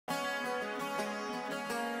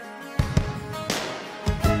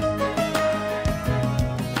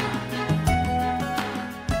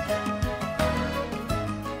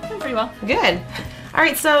pretty well. Good. All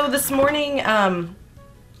right, so this morning,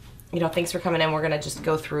 thanks for coming in. We're going to just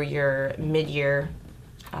go through your mid-year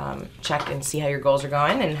check and see how your goals are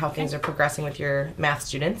going and how things are progressing with your math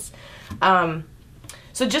students.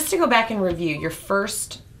 So just to go back and review, your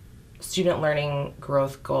first student learning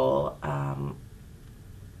growth goal,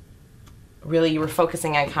 really you were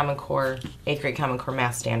focusing on Common Core, 8th grade Common Core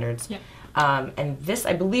math standards. Yep. And this,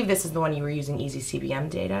 I believe this is the one you were using Easy CBM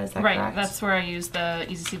data, is that correct? Right, that's where I use the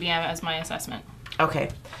Easy CBM as my assessment. Okay.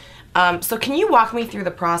 So can you walk me through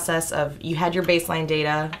the process of, you had your baseline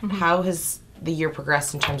data, how has the year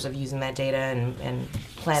progressed in terms of using that data and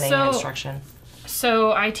planning and instruction?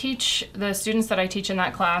 So I teach, the students that I teach in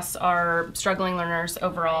that class are struggling learners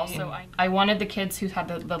overall. So I wanted the kids who had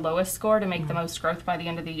the lowest score to make the most growth by the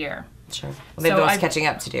end of the year. Sure. Well, they have the most catching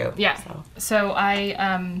up to do. Yeah. So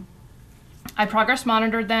I progress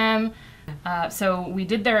monitored them. So we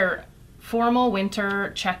did their formal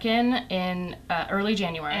winter check-in in early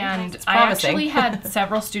January. And I actually had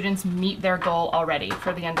several students meet their goal already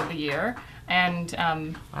for the end of the year. And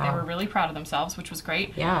they were really proud of themselves, which was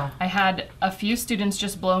great. Yeah. I had a few students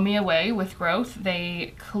just blow me away with growth.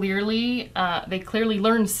 They clearly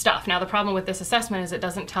learned stuff. Now the problem with this assessment is it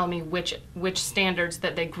doesn't tell me which standards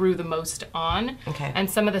that they grew the most on. Okay.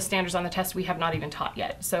 And some of the standards on the test we have not even taught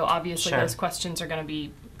yet. So obviously those questions are going to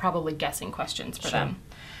be probably guessing questions for them.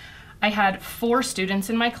 I had 4 students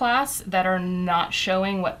in my class that are not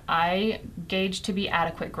showing what I gauge to be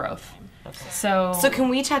adequate growth. Okay. So can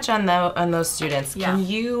we touch on those students? Yeah. Can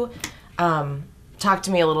you talk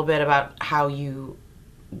to me a little bit about how you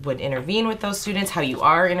would intervene with those students, how you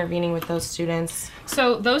are intervening with those students?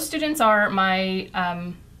 So those students are my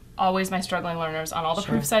always my struggling learners. On all the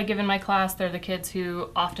proofs I give in my class, they're the kids who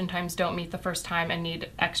oftentimes don't meet the first time and need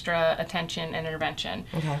extra attention and intervention.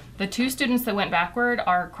 Okay. The 2 students that went backward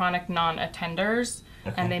are chronic non-attenders,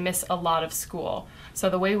 and they miss a lot of school. So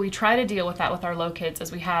the way we try to deal with that with our low kids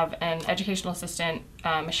is we have an educational assistant,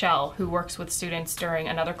 Michelle, who works with students during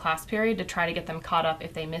another class period to try to get them caught up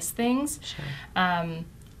if they miss things. Sure.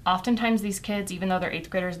 Oftentimes these kids, even though they're 8th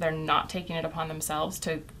graders, they're not taking it upon themselves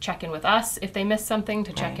to check in with us if they miss something,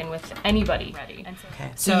 to check in with anybody.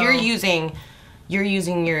 So you're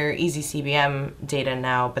using your Easy CBM data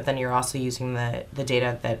now, but then you're also using the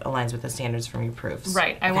data that aligns with the standards from your proofs.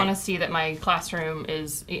 Right. I want to see that my classroom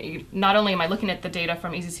is, not only am I looking at the data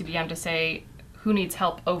from Easy CBM to say who needs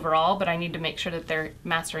help overall, but I need to make sure that they're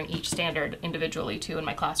mastering each standard individually too in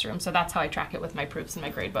my classroom. So that's how I track it with my proofs in my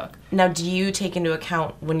grade book. Now, do you take into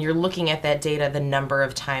account when you're looking at that data the number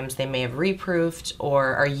of times they may have reproofed,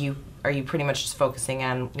 or are you pretty much just focusing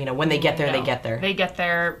on, when they get there, they get there? They get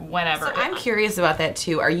there whenever. So I'm curious about that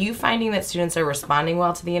too. Are you finding that students are responding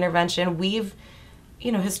well to the intervention? We've,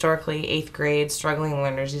 historically, 8th grade struggling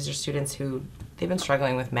learners, these are students who, they've been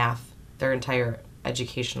struggling with math their entire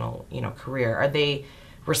educational, career. Are they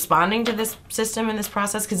responding to this system and this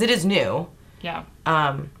process? Because it is new. Yeah.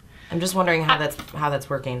 I'm just wondering how that's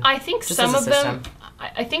working. I think just some of them,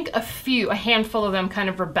 I think a handful of them kind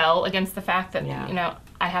of rebel against the fact that,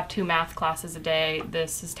 I have 2 math classes a day,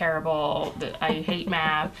 this is terrible, I hate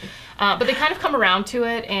math. But they kind of come around to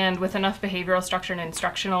it, and with enough behavioral structure and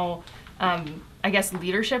instructional,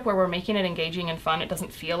 leadership where we're making it engaging and fun, it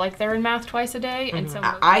doesn't feel like they're in math twice a day. And so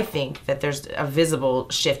I think that there's a visible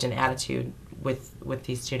shift in attitude with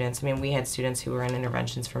these students. I mean, we had students who were in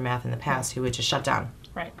interventions for math in the past who would just shut down.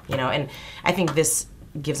 Right. And I think this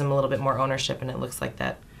gives them a little bit more ownership, and it looks like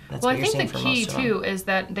that's what you're seeing for most of them. Well, I think the key too is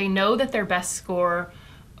that they know that their best score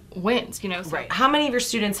wins, So right. How many of your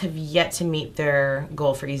students have yet to meet their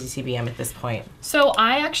goal for Easy CBM at this point? So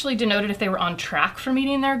I actually denoted if they were on track for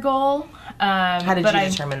meeting their goal. How did you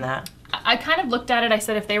determine that? I kind of looked at it. I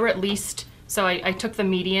said if they were at least, so I took the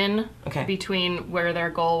median between where their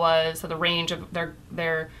goal was, so the range of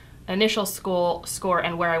their initial school score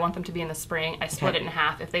and where I want them to be in the spring. I split it in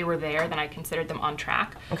half. If they were there, then I considered them on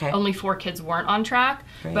track. Only 4 kids weren't on track,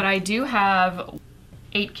 but I do have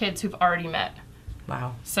 8 kids who've already met.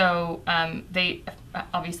 Wow. So they,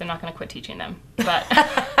 obviously I'm not going to quit teaching them, but.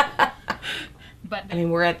 I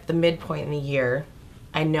mean, we're at the midpoint in the year.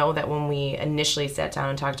 I know that when we initially sat down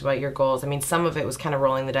and talked about your goals, I mean, some of it was kind of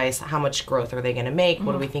rolling the dice. How much growth are they going to make?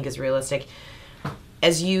 What do we think is realistic?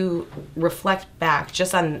 As you reflect back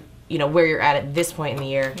just on, where you're at this point in the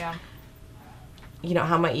year,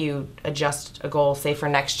 how might you adjust a goal, say, for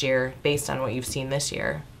next year based on what you've seen this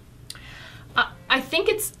year? I think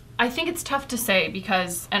I think it's tough to say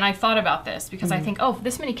because, and I thought about this, because I think, oh, if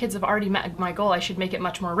this many kids have already met my goal, I should make it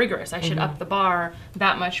much more rigorous. I should up the bar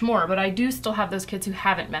that much more. But I do still have those kids who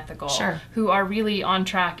haven't met the goal, who are really on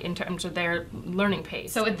track in terms of their learning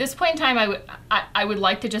pace. So at this point in time, I would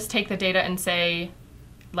like to just take the data and say,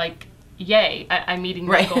 like, yay, I'm meeting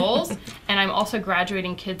my goals, and I'm also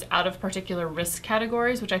graduating kids out of particular risk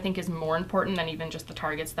categories, which I think is more important than even just the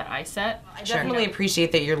targets that I set. I definitely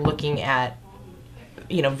appreciate that you're looking at,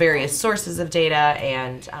 you know, various sources of data,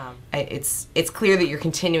 and it's clear that you're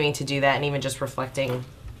continuing to do that, and even just reflecting,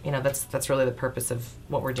 you know, that's really the purpose of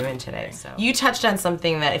what we're doing today. So you touched on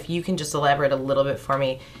something that, if you can just elaborate a little bit for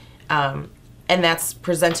me, and that's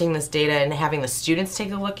presenting this data and having the students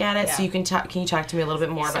take a look at it. So can you talk to me a little bit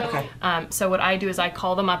more about? So what I do is I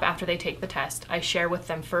call them up after they take the test. I share with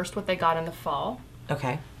them first what they got in the fall.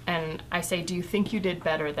 Okay. And I say, do you think you did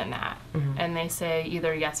better than that? And they say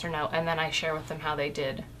either yes or no. And then I share with them how they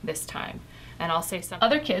did this time. And I'll say some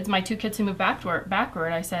other kids, my 2 kids who moved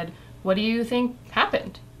backward, I said, what do you think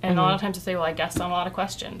happened? And a lot of times they say, well, I guessed on a lot of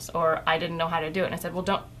questions, or I didn't know how to do it. And I said,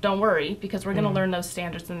 well, don't worry, because we're going to learn those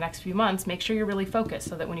standards in the next few months. Make sure you're really focused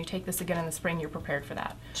so that when you take this again in the spring, you're prepared for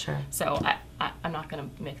that. Sure. So I'm not going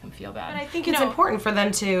to make them feel bad. But I think it's important for them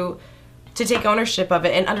to take ownership of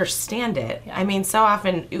it and understand it. I mean, so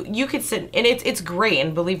often you could sit, and it's great,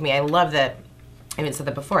 and believe me, I love that. I haven't said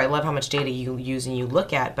that before. I love how much data you use and you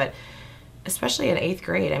look at, but especially in 8th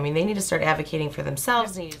grade, I mean, they need to start advocating for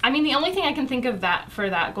themselves. I mean, the only thing I can think of that for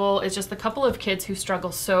that goal is just the couple of kids who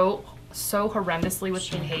struggle so horrendously with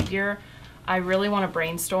behavior. I really want to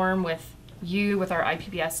brainstorm with our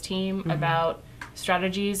IPBS team about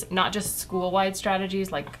strategies, not just school-wide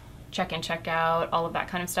strategies like check in, check out, all of that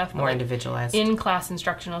kind of stuff. More individualized. In-class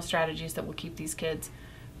instructional strategies that will keep these kids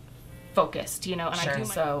focused, you know, and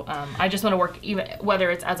I just want to work, even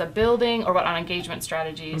whether it's as a building or on engagement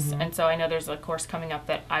strategies, and so I know there's a course coming up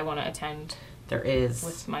that I want to attend. There is.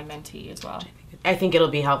 With my mentee as well. I think it'll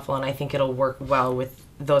be helpful, and I think it'll work well with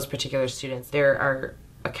those particular students. There are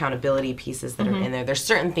accountability pieces that are in there. There's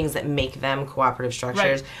certain things that make them cooperative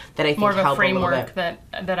structures that I think more of a help framework a little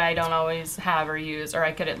bit. that I don't always have or use, or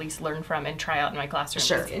I could at least learn from and try out in my classroom.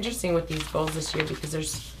 Sure. It's interesting with these goals this year because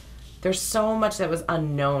there's so much that was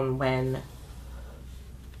unknown when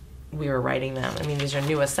we were writing them. I mean, these are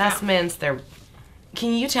new assessments.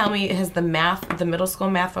 Can you tell me, has the middle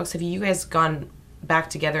school math folks, have you guys gone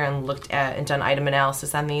back together and looked at and done item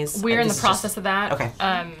analysis on these? We're in the process of that. Okay.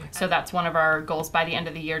 So that's one of our goals by the end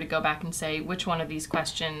of the year, to go back and say which one of these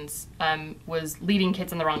questions was leading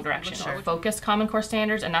kids in the wrong direction. Sure. Or focus Common Core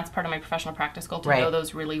standards, and that's part of my professional practice goal, to know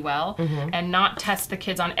those really well, and not test the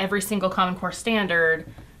kids on every single Common Core standard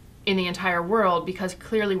in the entire world, because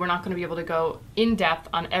clearly we're not going to be able to go in depth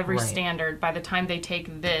on every standard by the time they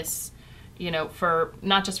take this, you know, for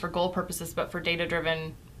not just for goal purposes, but for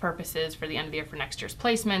data-driven purposes for the end of the year for next year's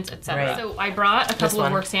placements, etc. Right. So I brought a couple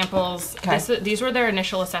of work samples. These were their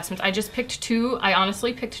initial assessments. I just picked 2. I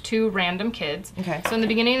honestly picked 2 random kids. Okay. So in the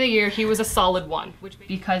beginning of the year, he was a solid 1, which,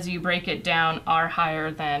 because you break it down, are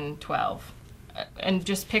higher than 12, and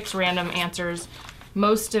just picks random answers.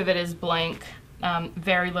 Most of it is blank.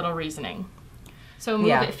 Very little reasoning. So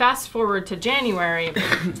fast forward to January,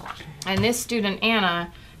 and this student,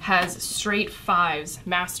 Anna, has straight 5s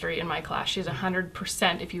mastery in my class. She has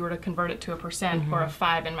 100% if you were to convert it to a percent, or a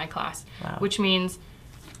 5 in my class, which means,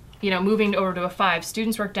 you know, moving over to a 5,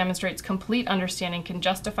 students' work demonstrates complete understanding, can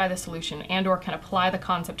justify the solution, and or can apply the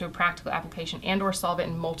concept to a practical application, and or solve it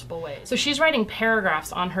in multiple ways. So she's writing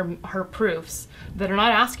paragraphs on her proofs that are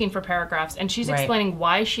not asking for paragraphs, and she's explaining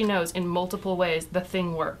why she knows in multiple ways the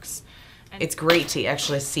thing works. And it's great to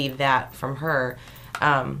actually see that from her,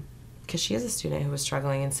 because she is a student who was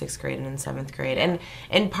struggling in 6th grade and in 7th grade,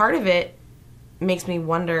 and part of it makes me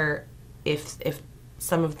wonder if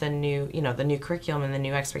some of the new, you know, the new curriculum and the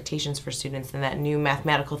new expectations for students and that new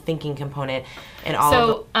mathematical thinking component and all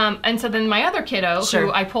of the... and so then my other kiddo,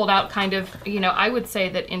 who I pulled out kind of, you know, I would say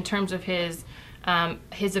that in terms of his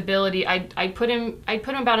ability, I'd put him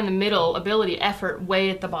about in the middle, ability, effort, way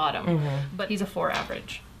at the bottom, but he's a 4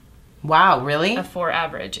 average. Wow, really? A 4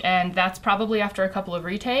 average, and that's probably after a couple of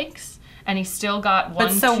retakes, and he still got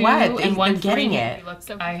 1, 2, and 1 getting it.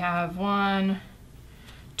 So I have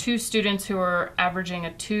 2 students who are averaging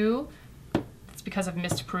a 2. It's because of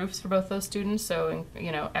missed proofs for both those students, so,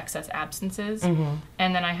 you know, excess absences. And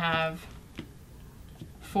then I have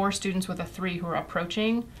 4 students with a 3 who are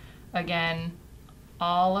approaching. Again,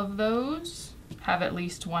 all of those have at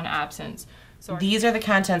least 1 absence. These are the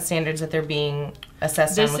content standards that they're being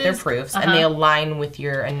assessed on with their proofs, and they align with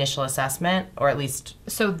your initial assessment, or at least...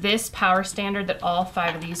 So this power standard that all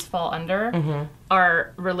 5 of these fall under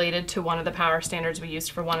are related to one of the power standards we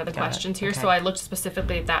used for one of the questions here. Okay. So I looked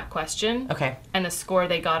specifically at that question and the score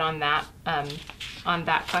they got on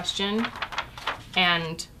that question,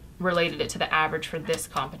 and related it to the average for this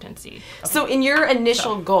competency. So in your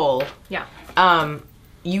initial goal,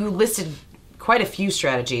 you listed quite a few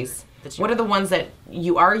strategies. What are the ones that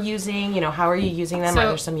you are using? You know, how are you using them? Are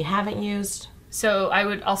there some you haven't used? So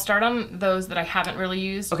I'll start on those that I haven't really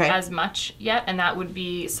used as much yet, and that would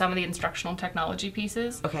be some of the instructional technology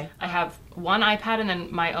pieces. Okay. I have one iPad and then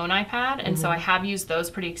my own iPad, and so I have used those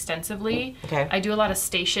pretty extensively. Okay. I do a lot of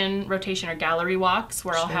station rotation or gallery walks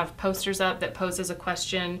where I'll have posters up that poses a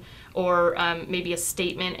question or maybe a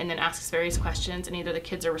statement and then asks various questions, and either the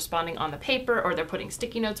kids are responding on the paper, or they're putting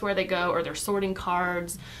sticky notes where they go, or they're sorting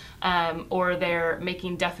cards, or they're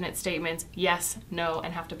making definite statements, yes, no,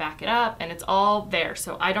 and have to back it up, and it's all there,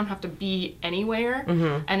 so I don't have to be anywhere.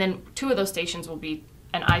 And then 2 of those stations will be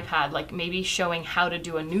an iPad, like maybe showing how to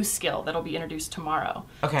do a new skill that'll be introduced tomorrow.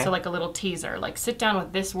 Okay. So like a little teaser, like sit down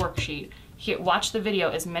with this worksheet, watch the video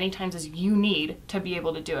as many times as you need to be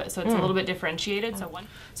able to do it. So it's a little bit differentiated.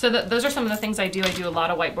 So those are some of the things I do. I do a lot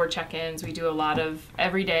of whiteboard check-ins. We do a lot of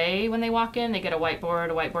every day when they walk in, they get a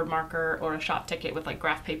whiteboard marker, or a shop ticket with like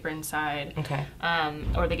graph paper inside. Okay.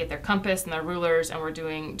 Or they get their compass and their rulers, and we're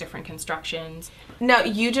doing different constructions. Now,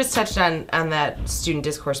 you just touched on that student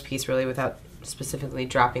discourse piece really without specifically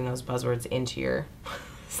dropping those buzzwords into your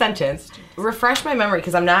sentence. Refresh my memory,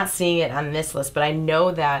 because I'm not seeing it on this list, but I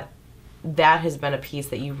know that has been a piece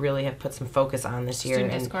that you really have put some focus on this year.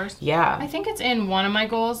 Student discourse? Yeah. I think it's in one of my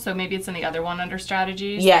goals, so maybe it's in the other one under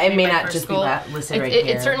strategies. Yeah, it may not just be that listed right here.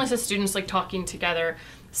 It certainly says students like talking together.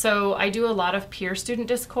 So I do a lot of peer student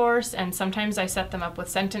discourse, and sometimes I set them up with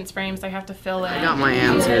sentence frames I have to fill in. I got my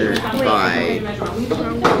answer by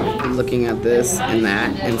looking at this and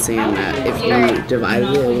that and seeing that if you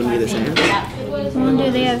divided it, it wouldn't be the same.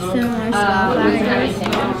 Do they have similar spell factors?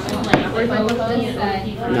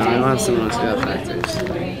 No, I don't have similar spell factors.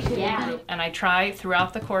 And I try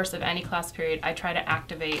throughout the course of any class period, I try to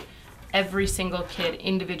activate every single kid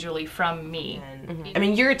individually from me. I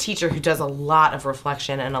mean, you're a teacher who does a lot of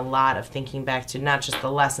reflection and a lot of thinking back to not just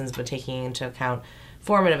the lessons, but taking into account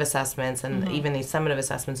formative assessments and even these summative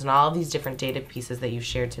assessments and all of these different data pieces that you've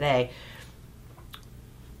shared today.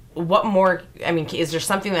 What more, I mean, is there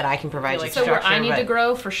something that I can provide you? So where I need to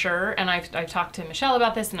grow for sure, and I've talked to Michelle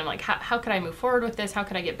about this, and I'm like, how could I move forward with this? How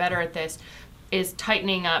could I get better at this? Is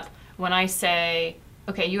tightening up when I say,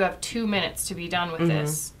 okay, you have 2 minutes to be done with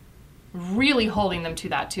this. Really holding them to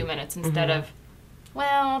that 2 minutes instead of,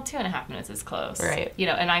 well, 2.5 minutes is close. Right. You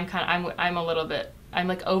know, and I'm a little bit, I'm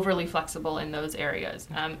like overly flexible in those areas.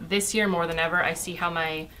 This year more than ever, I see how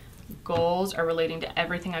my goals are relating to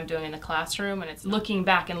everything I'm doing in the classroom, and it's looking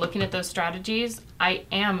back and looking at those strategies, I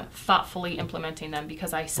am thoughtfully implementing them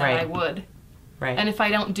because I said I would. Right. And if I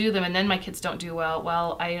don't do them and then my kids don't do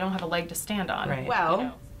well, I don't have a leg to stand on. Right. Well, you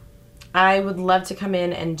know. I would love to come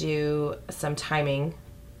in and do some timing.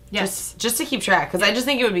 Yes. Just to keep track, because I just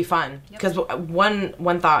think it would be fun. Because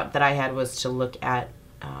one thought that I had was to look at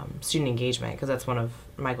student engagement, because that's one of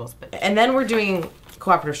my goals. And then we're doing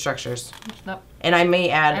cooperative structures. Yep. And I may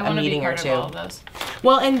add a meeting or two. All of those.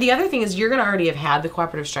 Well, and the other thing is you're going to already have had the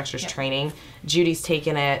cooperative structures training. Judy's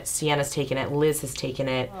taken it, Sienna's taken it, Liz has taken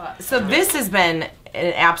it. So this has been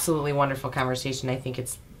an absolutely wonderful conversation. I think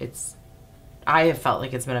I have felt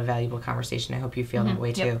like it's been a valuable conversation. I hope you feel that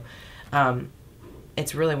way too.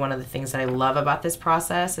 It's really one of the things that I love about this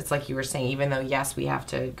process. It's like you were saying, even though, yes, we have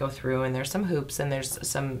to go through and there's some hoops and there's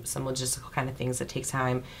some logistical kind of things that takes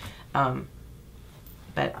time.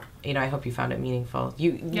 But, you know, I hope you found it meaningful.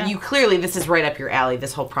 You clearly, this is right up your alley,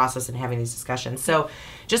 this whole process and having these discussions. So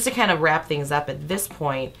just to kind of wrap things up at this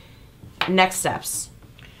point, next steps.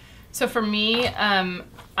 So for me,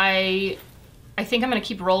 I think I'm going to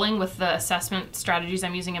keep rolling with the assessment strategies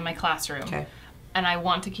I'm using in my classroom. Okay. And I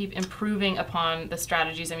want to keep improving upon the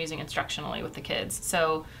strategies I'm using instructionally with the kids.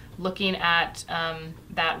 So looking at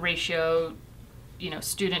that ratio, you know,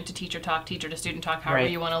 student to teacher talk, teacher to student talk, however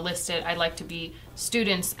you want to list it. I'd like to be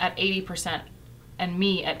students at 80% and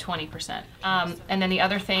me at 20%. And then the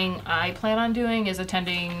other thing I plan on doing is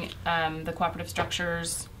attending the cooperative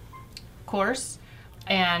structures course.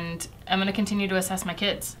 And I'm going to continue to assess my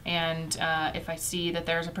kids. And if I see that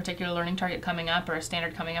there's a particular learning target coming up or a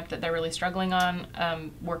standard coming up that they're really struggling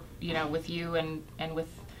on, work, you know, with you and with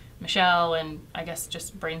Michelle, and I guess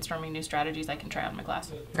just brainstorming new strategies I can try out in my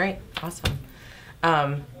class. Great. Awesome.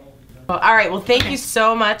 All right, well, thank you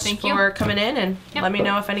so much for coming in, and let me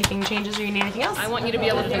know if anything changes or you need anything else. I want you to be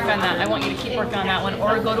able to defend that. I want you to keep working on that one,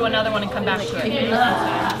 or go to another one and come back to it.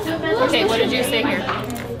 Okay, what did you say here?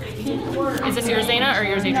 Is this yours, Zayna, or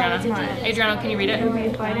yours, Adriana? Adriana, can you read it? It would be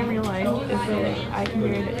applied in real life if I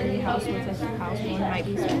compared a house with a house, one might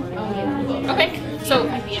be similar. Okay, so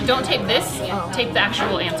don't tape this, tape the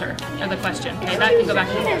actual answer of the question. Okay, that can go back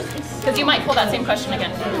to the because you might pull that same question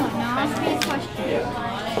again. No, it's a question.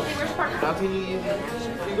 How can you use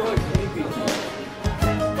it?